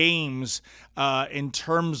playing games in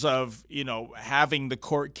terms of, having the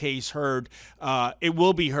court case heard, it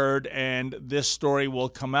will be heard and this story will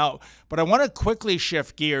come out. But I want to quickly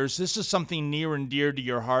shift gears. This is something near and dear to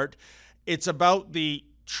your heart. It's about the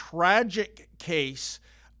tragic case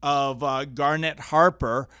of Garnet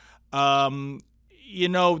Harper.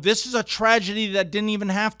 This is a tragedy that didn't even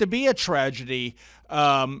have to be a tragedy,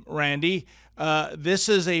 Randy. This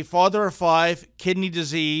is a father of 5, kidney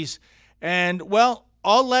disease, and, well,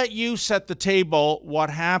 I'll let you set the table what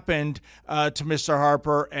happened to Mr.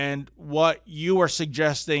 Harper and what you are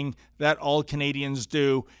suggesting that all Canadians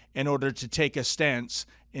do in order to take a stance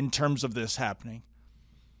in terms of this happening.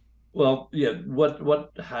 Well, yeah, what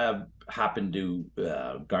happened to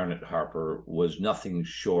Garnet Harper was nothing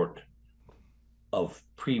short of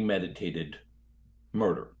premeditated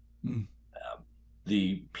murder.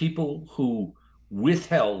 The people who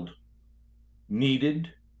withheld needed,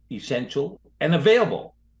 essential, and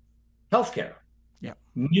available healthcare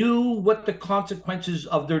knew what the consequences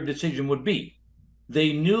of their decision would be.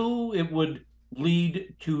 They knew it would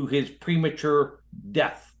lead to his premature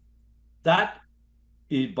death. That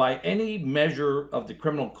is, by any measure of the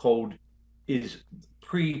criminal code, is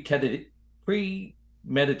premeditated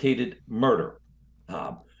murder.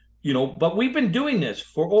 But we've been doing this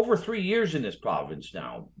for over 3 years in this province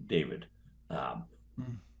now, David. Our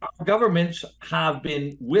governments have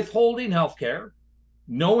been withholding healthcare,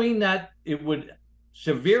 knowing that it would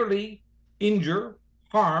severely injure,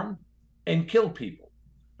 harm, and kill people.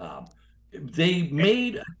 They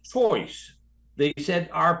made a choice. They said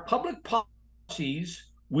our public policies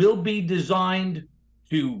will be designed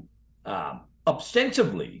to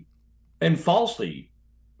ostensibly and falsely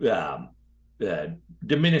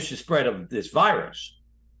diminish the spread of this virus,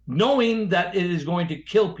 knowing that it is going to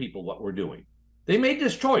kill people, what we're doing. They made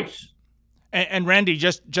this choice. And Randy,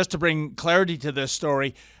 just to bring clarity to this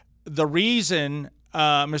story, the reason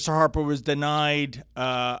Mr. Harper was denied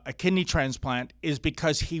a kidney transplant is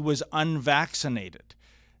because he was unvaccinated,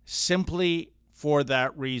 simply for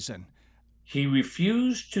that reason. He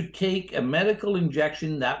refused to take a medical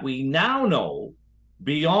injection that we now know,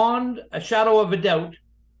 beyond a shadow of a doubt,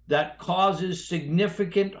 that causes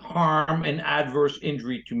significant harm and adverse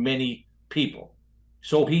injury to many people.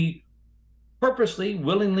 So he purposely,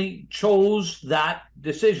 willingly chose that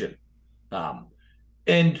decision.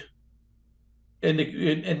 And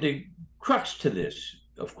the crux to this,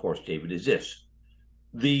 of course, David, is this.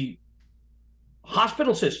 The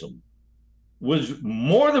hospital system was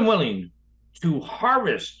more than willing to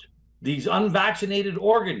harvest these unvaccinated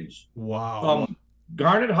organs from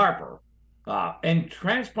Garnet Harper and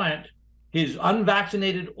transplant his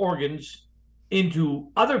unvaccinated organs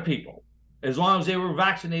into other people as long as they were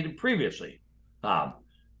vaccinated previously.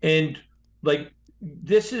 And like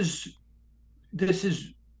this is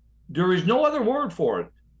there is no other word for it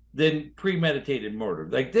than premeditated murder.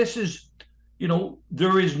 Like this is,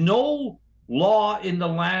 there is no law in the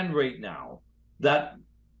land right now that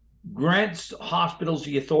grants hospitals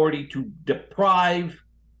the authority to deprive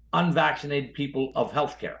unvaccinated people of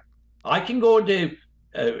health care. I can go into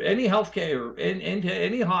any healthcare, into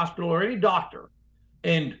any hospital or any doctor,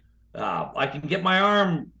 and I can get my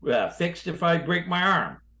arm fixed if I break my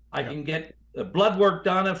arm. I can get blood work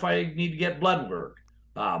done if I need to get blood work.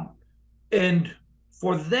 And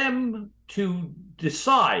for them to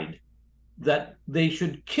decide that they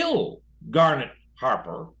should kill Garnet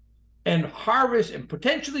Harper and harvest and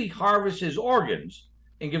potentially harvest his organs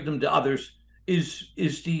and give them to others is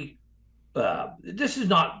this is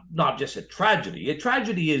not just a tragedy. A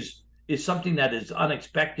tragedy is something that is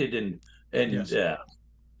unexpected and yes.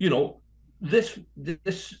 This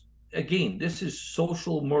again, this is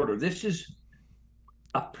social murder. This is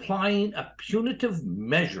applying a punitive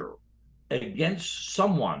measure against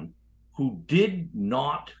someone who did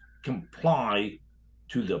not comply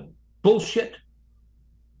to the bullshit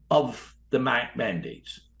of the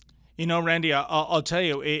mandates. Randy, I'll tell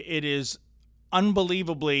you, it is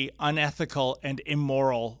unbelievably unethical and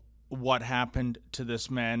immoral what happened to this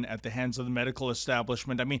man at the hands of the medical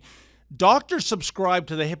establishment. I mean, doctors subscribe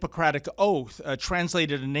to the Hippocratic Oath,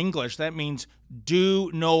 translated in English. That means do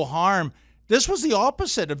no harm. This was the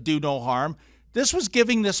opposite of do no harm. This was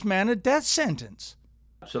giving this man a death sentence.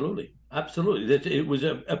 Absolutely. It was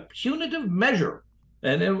a punitive measure,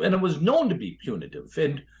 and it was known to be punitive.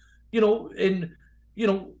 And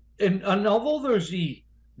although there's the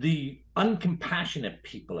uncompassionate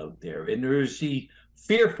people out there, and there's the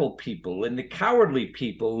fearful people and the cowardly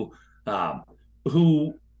people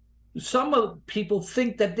who some people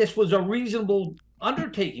think that this was a reasonable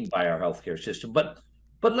undertaking by our healthcare system. But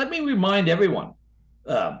let me remind everyone,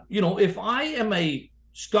 if I am a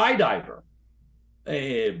skydiver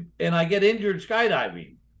and I get injured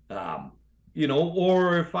skydiving,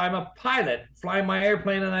 or if I'm a pilot flying my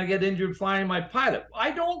airplane and I get injured flying my pilot,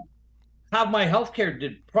 I don't have my healthcare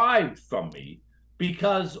deprived from me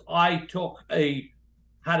because I took a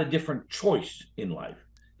had a different choice in life.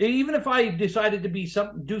 Even if I decided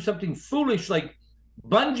to do something foolish like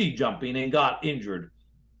bungee jumping and got injured,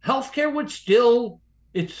 healthcare would still,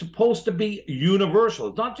 it's supposed to be universal.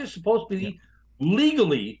 It's not just supposed to be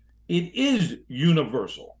legally, it is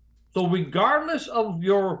universal. So regardless of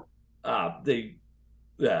your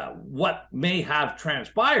what may have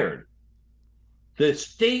transpired, the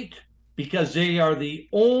state, because they are the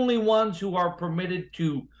only ones who are permitted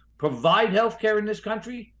to provide healthcare in this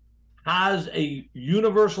country, has a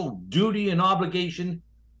universal duty and obligation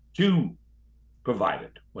to provide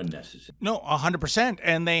it when necessary. No, 100%.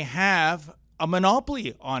 And they have a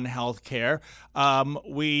monopoly on healthcare.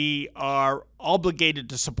 We are obligated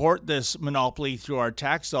to support this monopoly through our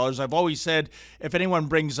tax dollars. I've always said, if anyone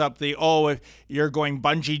brings up the, if you're going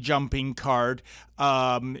bungee jumping card,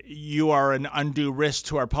 you are an undue risk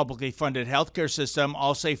to our publicly funded healthcare system,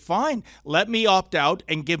 I'll say, fine, let me opt out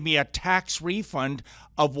and give me a tax refund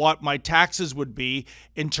of what my taxes would be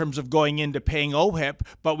in terms of going into paying OHIP,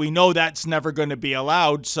 but we know that's never going to be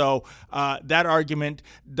allowed, so that argument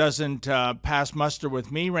doesn't pass muster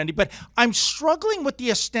with me, Randy. But I'm struggling with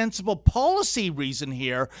the ostensible policy reason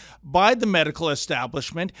here by the medical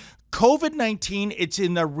establishment. COVID-19, it's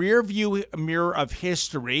in the rearview mirror of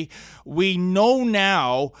history. We know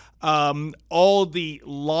now all the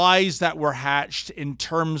lies that were hatched in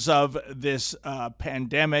terms of this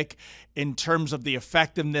pandemic, in terms of the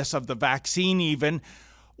effectiveness of the vaccine even.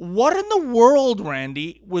 What in the world,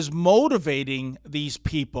 Randy, was motivating these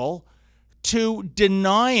people to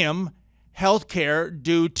deny him healthcare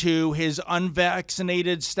due to his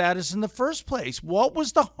unvaccinated status in the first place? What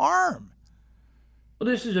was the harm? Well,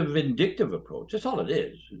 this is a vindictive approach. That's all it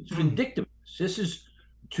is. It's vindictive. This is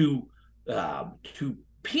to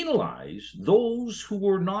penalize those who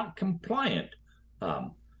were not compliant.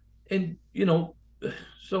 And, you know,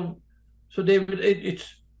 so David,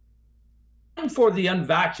 it's time for the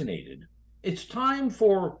unvaccinated. It's time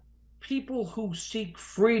for people who seek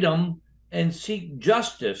freedom and seek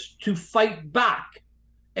justice to fight back.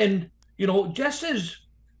 And, you know, just as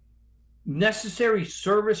necessary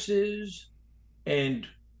services and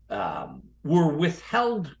were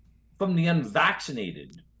withheld from the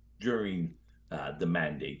unvaccinated during the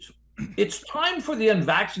mandates, it's time for the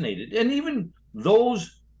unvaccinated and even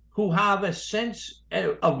those who have a sense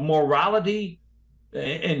of morality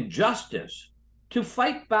and justice to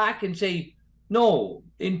fight back and say, no,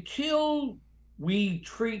 until we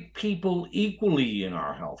treat people equally in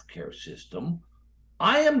our healthcare system,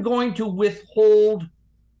 I am going to withhold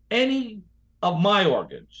any of my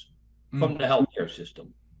organs from the healthcare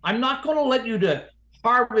system. I'm not going to let you to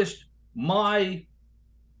harvest my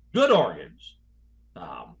good organs,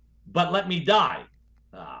 but let me die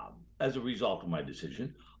as a result of my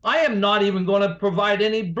decision. I am not even going to provide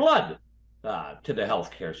any blood to the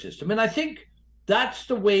healthcare system. And I think that's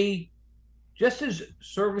the way, just as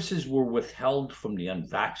services were withheld from the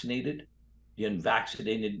unvaccinated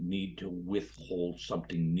need to withhold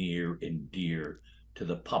something near and dear to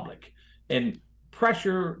the public and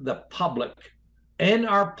pressure the public and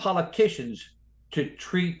our politicians to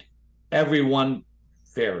treat everyone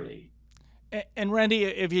fairly. And Randy,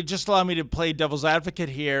 if you just allow me to play devil's advocate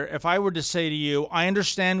here, if I were to say to you, I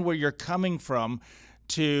understand where you're coming from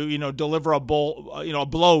to, deliver a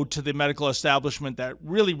blow to the medical establishment that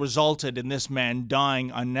really resulted in this man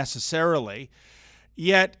dying unnecessarily.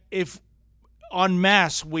 Yet, if en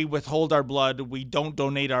masse we withhold our blood, we don't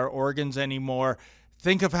donate our organs anymore,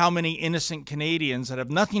 think of how many innocent Canadians that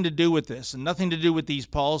have nothing to do with this and nothing to do with these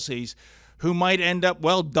policies who might end up,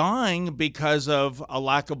 dying because of a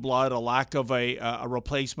lack of blood, a lack of a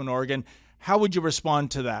replacement organ. How would you respond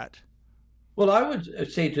to that? Well, I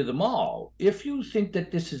would say to them all, if you think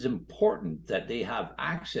that this is important, that they have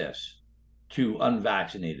access to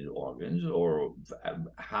unvaccinated organs or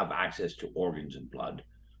have access to organs and blood,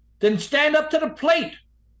 then stand up to the plate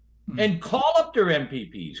and call up their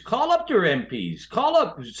MPPs, call up their MPs,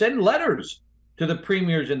 send letters to the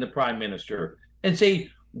premiers and the prime minister and say,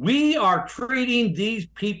 we are treating these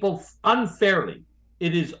people unfairly.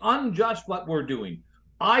 It is unjust what we're doing.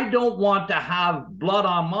 I don't want to have blood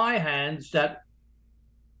on my hands that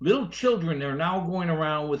little children are now going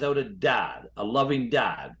around without a dad, a loving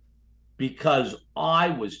dad, because I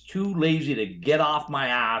was too lazy to get off my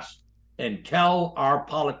ass and tell our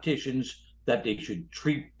politicians that they should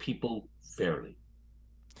treat people fairly.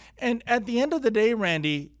 And at the end of the day,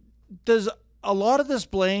 Randy, does a lot of this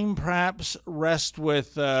blame perhaps rest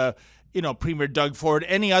with, Premier Doug Ford,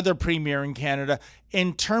 any other premier in Canada,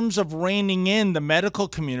 in terms of reining in the medical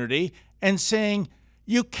community and saying,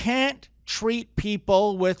 you can't treat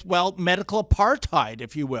people with, well, medical apartheid,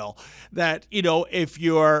 if you will. That, if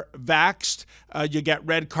you're vaxxed, you get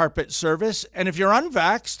red carpet service. And if you're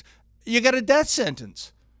unvaxxed, you get a death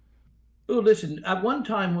sentence. Oh, listen, at one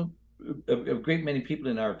time, a great many people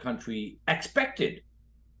in our country expected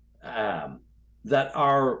that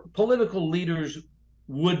our political leaders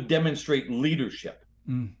would demonstrate leadership.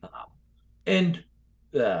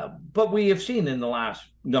 But we have seen in the last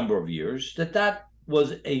number of years that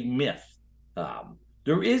was a myth.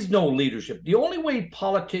 There is no leadership. The only way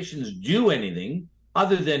politicians do anything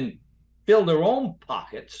other than fill their own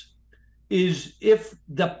pockets is if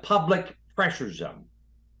the public pressures them.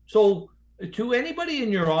 So to anybody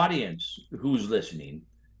in your audience who's listening,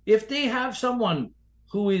 if they have someone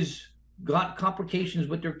who is got complications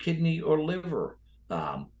with their kidney or liver,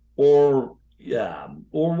 or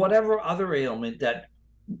whatever other ailment that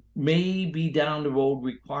may be down the road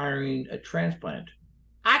requiring a transplant,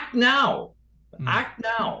 act now. Act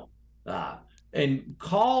now. And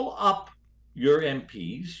call up your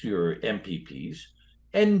MPs, your MPPs,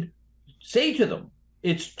 and say to them,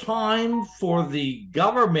 it's time for the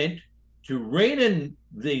government to rein in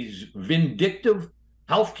these vindictive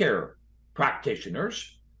healthcare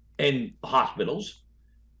practitioners and hospitals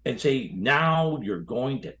and say, now you're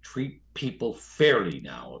going to treat people fairly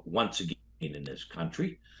now, once again in this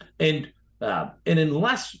country. And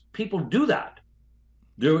unless people do that,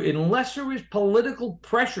 unless there is political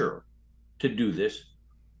pressure to do this,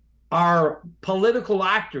 our political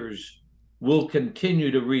actors will continue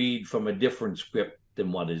to read from a different script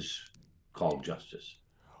than what is called justice.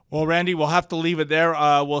 Well, Randy, we'll have to leave it there.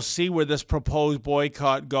 We'll see where this proposed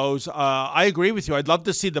boycott goes. I agree with you. I'd love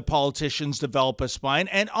to see the politicians develop a spine.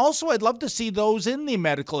 And also, I'd love to see those in the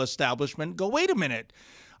medical establishment go, wait a minute.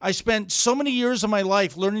 I spent so many years of my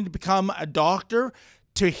life learning to become a doctor,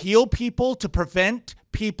 to heal people, to prevent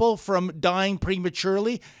people from dying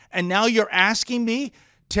prematurely. And now you're asking me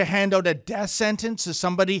to hand out a death sentence to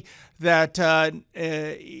somebody that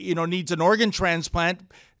needs an organ transplant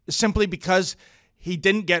simply because he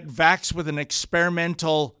didn't get vaxxed with an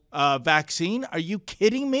experimental vaccine. Are you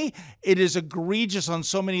kidding me? It is egregious on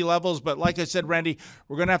so many levels. But like I said, Randy,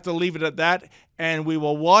 we're going to have to leave it at that. And we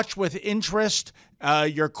will watch with interest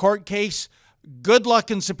your court case. Good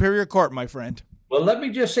luck in Superior Court, my friend. Well, let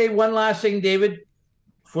me just say one last thing, David.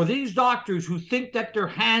 For these doctors who think that their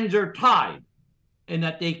hands are tied and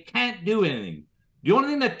that they can't do anything, the only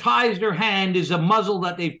thing that ties their hand is a muzzle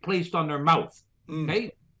that they've placed on their mouth.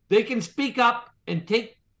 Okay? They can speak up and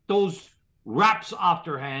take those wraps off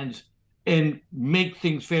their hands and make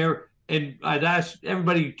things fair. And I'd ask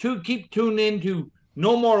everybody to keep tuned in to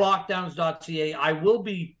nomorlockdowns.ca. I will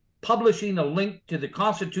be publishing a link to the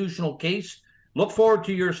constitutional case. Look forward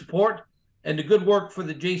to your support and the good work for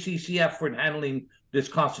the JCCF for handling this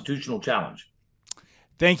constitutional challenge.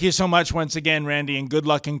 Thank you so much once again, Randy, and good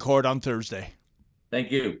luck in court on Thursday.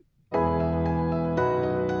 Thank you.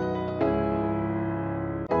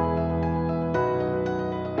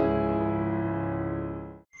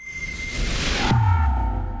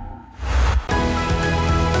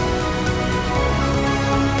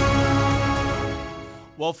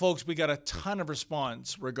 Well, folks, we got a ton of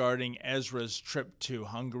response regarding Ezra's trip to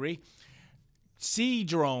Hungary. Sea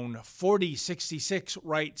Drone 4066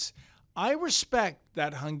 writes, I respect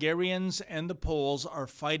that Hungarians and the Poles are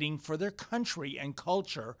fighting for their country and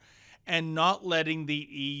culture and not letting the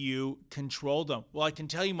EU control them. Well, I can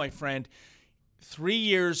tell you, my friend, 3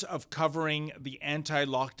 years of covering the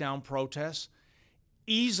anti-lockdown protests,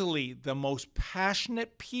 easily the most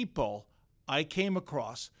passionate people I came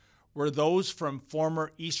across were those from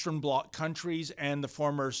former Eastern Bloc countries and the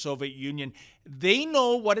former Soviet Union. They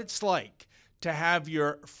know what it's like to have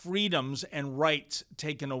your freedoms and rights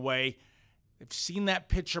taken away. They've seen that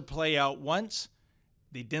picture play out once.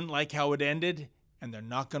 They didn't like how it ended, and they're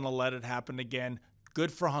not going to let it happen again.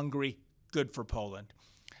 Good for Hungary, good for Poland.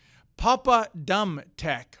 Papa Dumb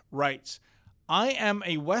Tech writes, I am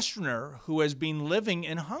a Westerner who has been living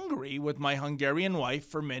in Hungary with my Hungarian wife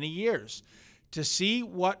for many years. To see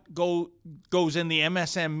what goes in the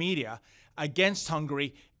MSM media against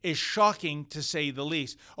Hungary is shocking, to say the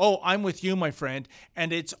least. Oh, I'm with you, my friend,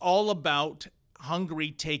 and it's all about Hungary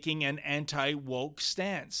taking an anti-woke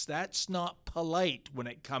stance. That's not polite when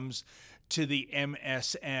it comes to the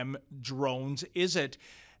MSM drones, is it?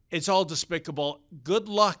 It's all despicable. Good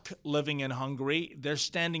luck living in Hungary. They're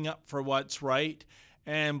standing up for what's right.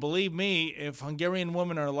 And believe me, if Hungarian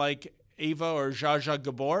women are like Eva or Zsa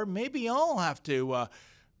Gabor, maybe I'll have to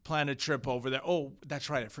plan a trip over there. Oh, that's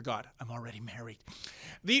right, I forgot. I'm already married.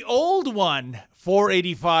 The old one,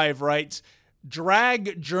 485, writes,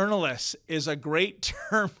 Drag journalists is a great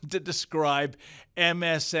term to describe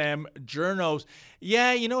MSM journos.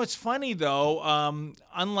 Yeah, it's funny though.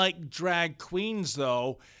 Unlike drag queens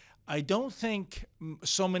though, I don't think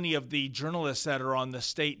so many of the journalists that are on the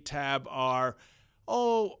state tab are,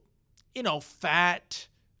 fat,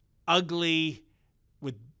 ugly,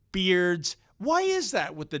 with beards. Why is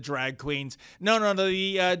that with the drag queens? No,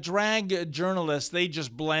 the drag journalists, they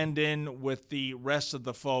just blend in with the rest of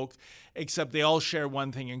the folk, except they all share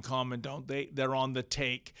one thing in common, don't they? They're on the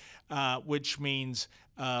take, which means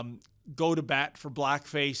go to bat for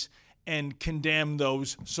blackface and condemn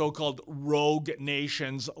those so-called rogue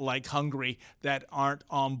nations like Hungary that aren't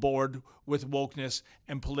on board with wokeness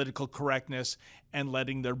and political correctness and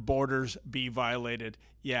letting their borders be violated.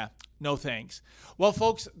 Yeah, no thanks. Well,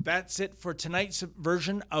 folks, that's it for tonight's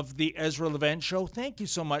version of the Ezra Levant Show. Thank you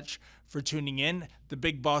so much for tuning in. The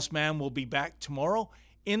Big Boss Man will be back tomorrow.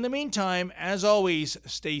 In the meantime, as always,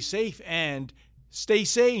 stay safe and stay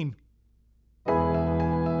sane.